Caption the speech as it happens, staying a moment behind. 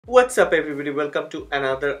What's up everybody, welcome to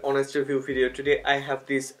another honest review video. Today I have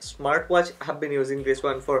this smartwatch. I have been using this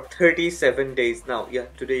one for 37 days now. Yeah,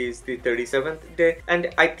 today is the 37th day and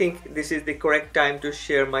I think this is the correct time to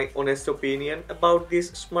share my honest opinion about this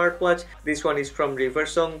smartwatch. This one is from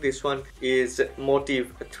Riversong. This one is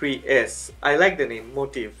Motive 3S. I like the name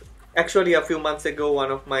Motive. Actually, a few months ago one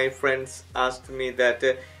of my friends asked me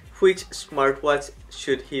that which smartwatch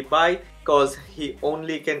should he buy, cause he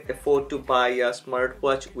only can afford to buy a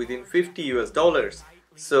smartwatch within $50 US.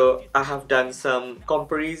 So I have done some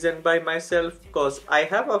comparison by myself, cause I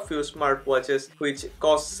have a few smartwatches which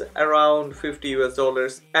costs around $50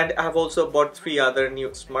 US, and I have also bought 3 other new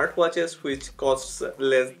smartwatches which costs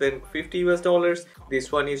less than $50 US.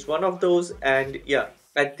 This one is one of those, and yeah,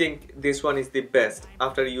 I think this one is the best.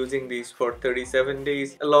 After using these for 37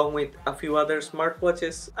 days along with a few other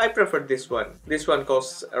smartwatches, I prefer this one. This one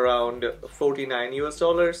costs around $49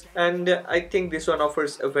 US, and I think this one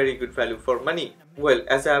offers a very good value for money. Well,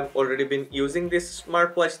 as I have already been using this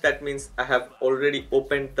smartwatch, that means I have already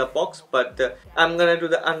opened the box, but I'm gonna do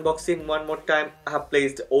the unboxing one more time. I have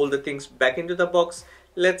placed all the things back into the box.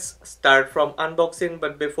 Let's start from unboxing,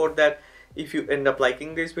 but before that, if you end up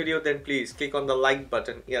liking this video, then please click on the like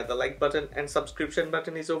button. Yeah, the like button and subscription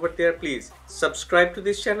button is over there. Please subscribe to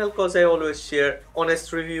this channel, cause I always share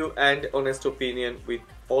honest review and honest opinion with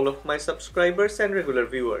all of my subscribers and regular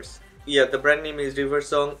viewers. Yeah, the brand name is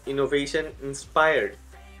Riversong, innovation inspired.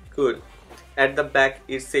 Good. At the back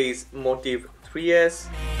it says Motive 3S.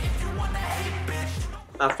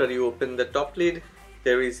 After you open the top lid,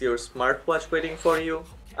 there is your smartwatch waiting for you.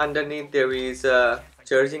 Underneath there is a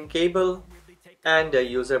charging cable and a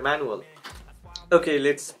user manual. Okay,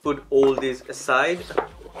 let's put all these aside.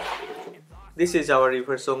 This is our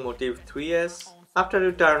Riversong Motive 3S. After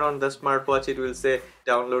you turn on the smartwatch, it will say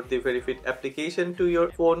download the VeriFit application to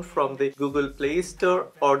your phone from the Google Play Store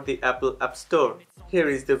or the Apple App Store. Here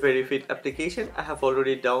is the VeriFit application I have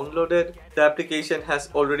already downloaded. The application has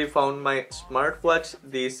already found my smartwatch,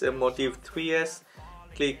 this Motive 3S.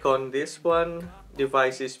 Click on this one.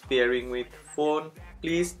 Device is pairing with phone.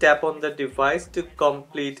 Please tap on the device to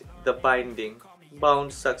complete the binding.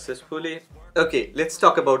 Bound successfully. Okay, let's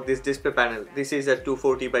talk about this display panel. This is a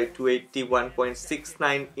 240 by 280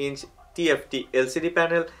 1.69 inch TFT LCD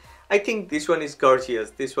panel. I think this one is gorgeous.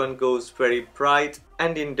 This one goes very bright,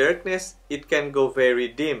 and in darkness it can go very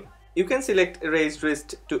dim. You can select raised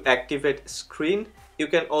wrist to activate screen. You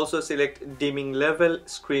can also select dimming level,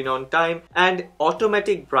 screen on time, and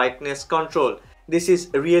automatic brightness control. This is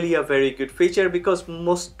really a very good feature because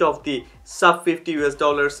most of the sub $50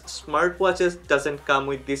 smartwatches doesn't come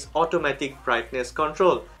with this automatic brightness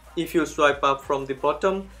control. If you swipe up from the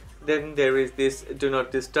bottom, then there is this do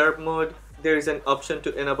not disturb mode. There is an option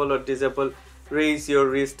to enable or disable raise your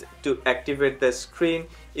wrist to activate the screen.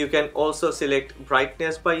 You can also select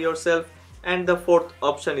brightness by yourself, and the fourth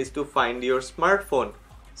option is to find your smartphone.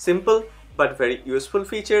 Simple but very useful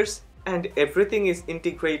features, and everything is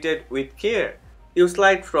integrated with care. You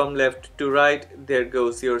slide from left to right, there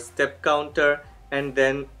goes your step counter, and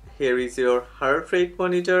then here is your heart rate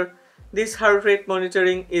monitor. This heart rate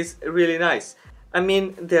monitoring is really nice. I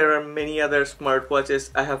mean, there are many other smartwatches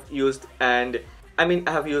I have used, and I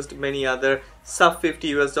have used many other sub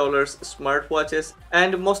 $50 smartwatches,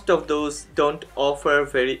 and most of those don't offer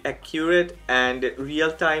very accurate and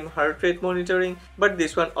real-time heart rate monitoring, but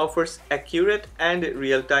this one offers accurate and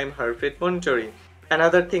real-time heart rate monitoring.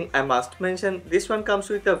 Another thing I must mention, this one comes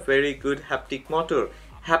with a very good haptic motor.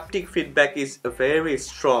 Haptic feedback is very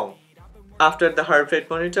strong. After the heart rate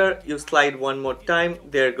monitor, you slide one more time,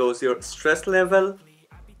 there goes your stress level,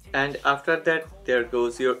 and after that there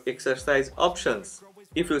goes your exercise options.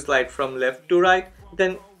 If you slide from left to right,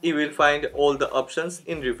 then you will find all the options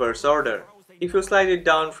in reverse order. If you slide it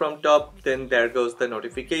down from top, then there goes the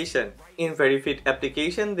notification. In VeriFit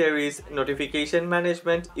application, there is notification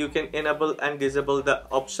management. You can enable and disable the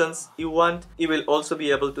options you want. You will also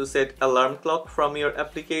be able to set alarm clock from your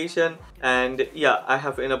application. And yeah, I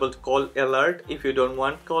have enabled call alert. If you don't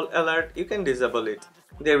want call alert, you can disable it.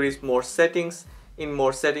 There is more settings. In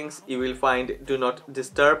more settings, you will find do not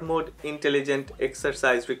disturb mode, intelligent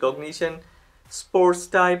exercise recognition, sports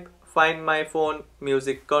type, find my phone,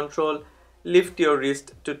 music control, lift your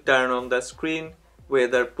wrist to turn on the screen,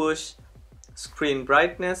 weather push, screen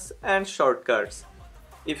brightness, and shortcuts.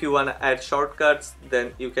 If you want to add shortcuts,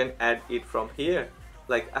 then you can add it from here.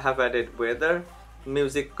 Like I have added weather,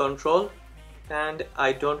 music control, and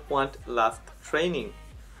I don't want last training.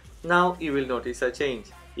 Now you will notice a change.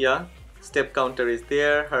 Yeah, step counter is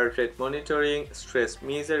there, heart rate monitoring, stress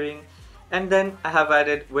measuring, and then I have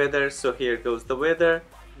added weather, so here goes the weather.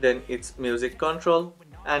 Then it's music control,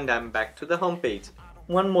 and I'm back to the home page.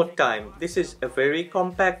 One more time, this is a very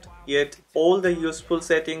compact, yet all the useful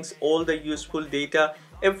settings, all the useful data,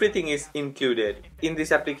 everything is included. In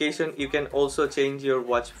this application, you can also change your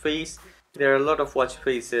watch face. There are a lot of watch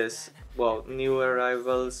faces. Wow, new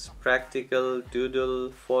arrivals, practical,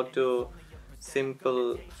 doodle, photo,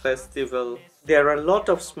 simple, festival. There are a lot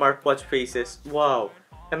of smartwatch faces. Wow,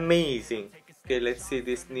 amazing. Okay, let's see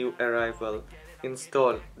this new arrival.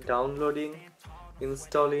 Install, downloading,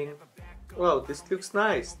 installing. Wow, this looks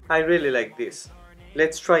nice. I really like this.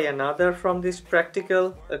 Let's try another from this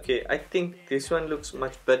practical. Okay, I think this one looks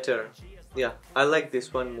much better. Yeah, I like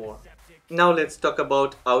this one more. Now let's talk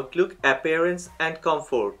about outlook, appearance and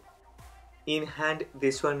comfort. In hand,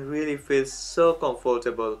 this one really feels so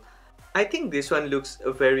comfortable. I think this one looks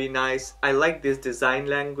very nice. I like this design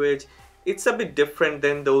language. It's a bit different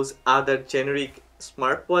than those other generic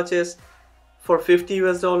smartwatches. For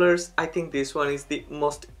 $50 I think this one is the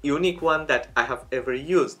most unique one that I have ever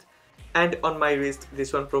used. And on my wrist,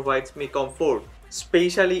 this one provides me comfort.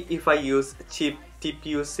 Especially if I use cheap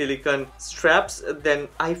TPU silicone straps, then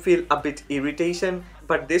I feel a bit irritation.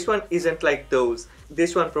 But this one isn't like those.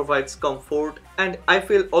 This one provides comfort, and I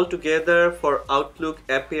feel altogether for outlook,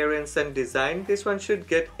 appearance and design, this one should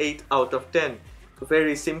get 8 out of 10.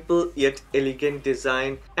 Very simple yet elegant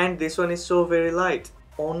design, and this one is so very light.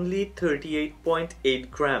 Only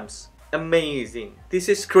 38.8 grams. Amazing. This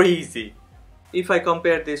is crazy. If I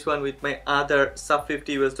compare this one with my other sub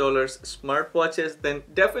 $50 smartwatches, then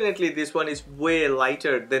definitely this one is way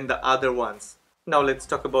lighter than the other ones. Now let's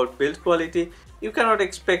talk about build quality. You cannot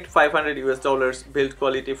expect $500 build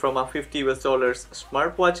quality from a $50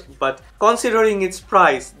 smartwatch, but considering its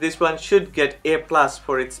price, this one should get A+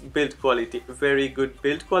 for its build quality. Very good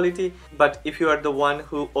build quality. But if you are the one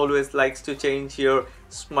who always likes to change your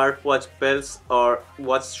smartwatch belts or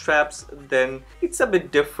watch straps, then it's a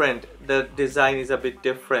bit different. The design is a bit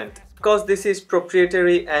different. Because this is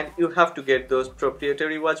proprietary and you have to get those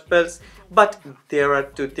proprietary watch belts, but there are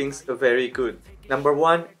two things very good. Number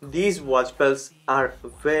one, these watch belts are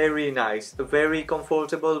very nice, very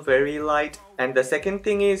comfortable, very light. And the second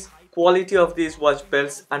thing is, quality of these watch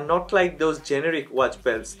belts are not like those generic watch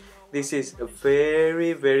belts. This is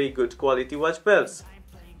very good quality watch belts.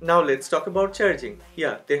 Now let's talk about charging.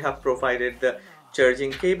 Yeah, they have provided the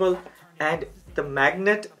charging cable and the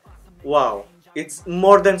magnet. Wow, it's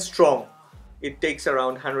more than strong. It takes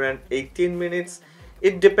around 118 minutes.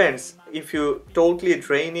 It depends. If you totally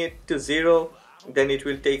drain it to zero, then it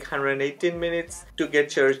will take 118 minutes to get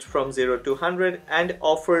charged from 0 to 100 and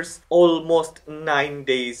offers almost 9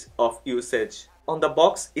 days of usage. On the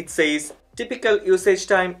box it says typical usage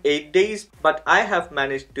time 8 days, but I have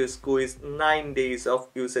managed to squeeze 9 days of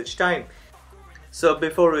usage time. So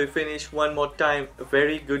before we finish, one more time,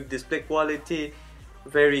 very good display quality,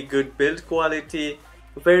 very good build quality,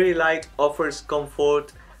 very light, offers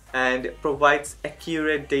comfort and provides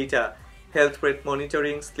accurate data. Health rate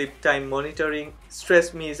monitoring, sleep time monitoring,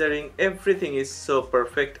 stress measuring, everything is so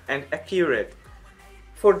perfect and accurate.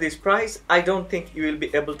 For this price, I don't think you will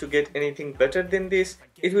be able to get anything better than this.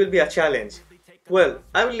 It will be a challenge. Well,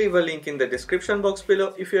 I will leave a link in the description box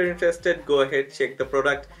below. If you're interested, go ahead, check the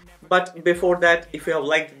product. But before that, if you have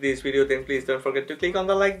liked this video, then please don't forget to click on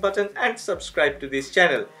the like button and subscribe to this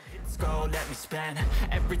channel. Let's go, let me spend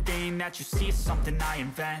everything that you see is something I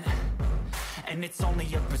invent. And it's only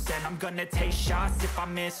a percent. I'm gonna take shots. If I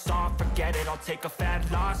miss all, forget it. I'll take a fat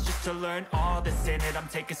loss just to learn all that's in it. I'm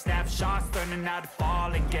taking snapshots, learning how to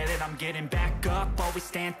fall and get it. I'm getting back up, always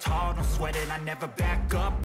stand tall, don't sweat it. I never back up.